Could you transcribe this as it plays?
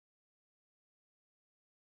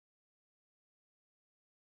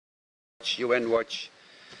UN Watch.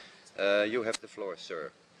 You have the floor,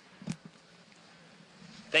 sir.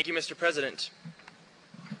 Thank you, Mr. President.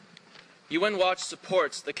 UN Watch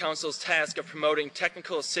supports the Council's task of promoting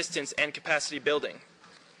technical assistance and capacity building.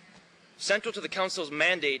 Central to the Council's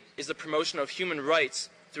mandate is the promotion of human rights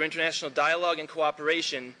through international dialogue and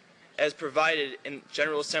cooperation as provided in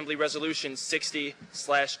General Assembly Resolution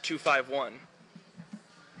 60/251.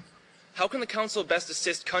 How can the Council best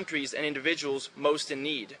assist countries and individuals most in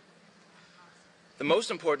need? The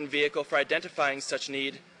most important vehicle for identifying such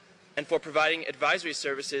need and for providing advisory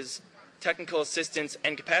services, technical assistance,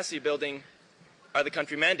 and capacity building are the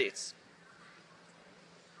country mandates.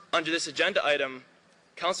 Under this agenda item,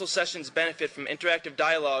 Council sessions benefit from interactive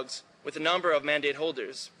dialogues with a number of mandate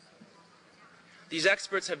holders. These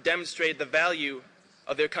experts have demonstrated the value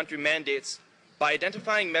of their country mandates by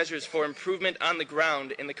identifying measures for improvement on the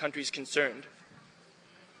ground in the countries concerned.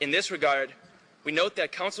 In this regard, we note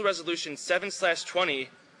that Council Resolution 7/20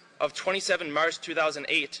 of 27 March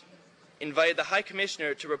 2008 invited the High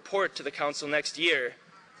Commissioner to report to the Council next year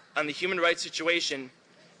on the human rights situation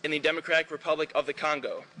in the Democratic Republic of the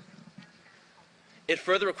Congo. It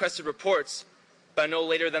further requested reports by no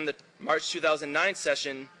later than the March 2009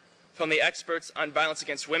 session from the experts on violence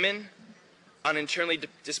against women, on internally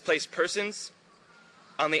displaced persons,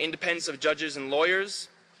 on the independence of judges and lawyers,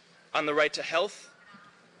 on the right to health,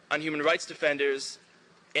 on human rights defenders,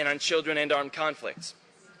 and on children and armed conflicts.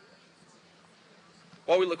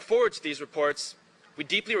 While we look forward to these reports, we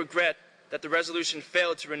deeply regret that the resolution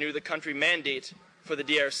failed to renew the country mandate for the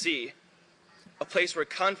DRC, a place where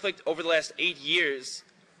conflict over the last 8 years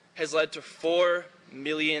has led to 4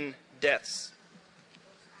 million deaths.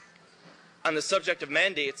 On the subject of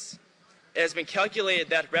mandates, it has been calculated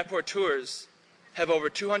that rapporteurs have over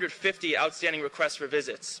 250 outstanding requests for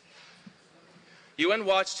visits. UN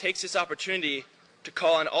Watch takes this opportunity to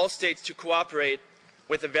call on all states to cooperate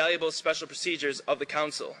with the valuable special procedures of the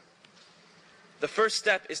Council. The first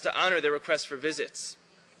step is to honor their requests for visits.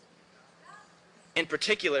 In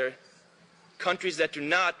particular, countries that do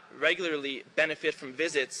not regularly benefit from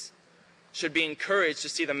visits should be encouraged to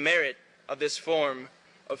see the merit of this form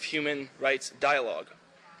of human rights dialogue.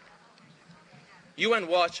 UN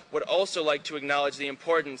Watch would also like to acknowledge the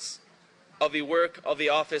importance of the work of the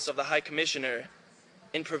Office of the High Commissioner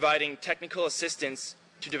in providing technical assistance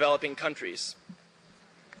to developing countries.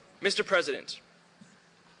 Mr. President,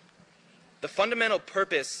 the fundamental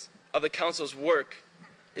purpose of the Council's work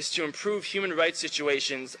is to improve human rights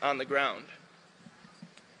situations on the ground.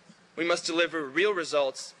 We must deliver real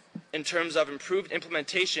results in terms of improved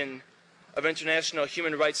implementation of international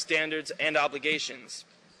human rights standards and obligations.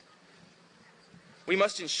 We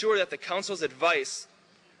must ensure that the Council's advice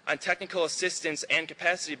on technical assistance and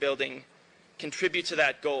capacity building contribute to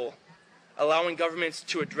that goal, allowing governments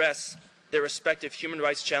to address their respective human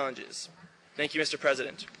rights challenges. Thank you, Mr.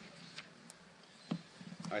 President.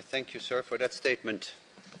 I thank you, sir, for that statement.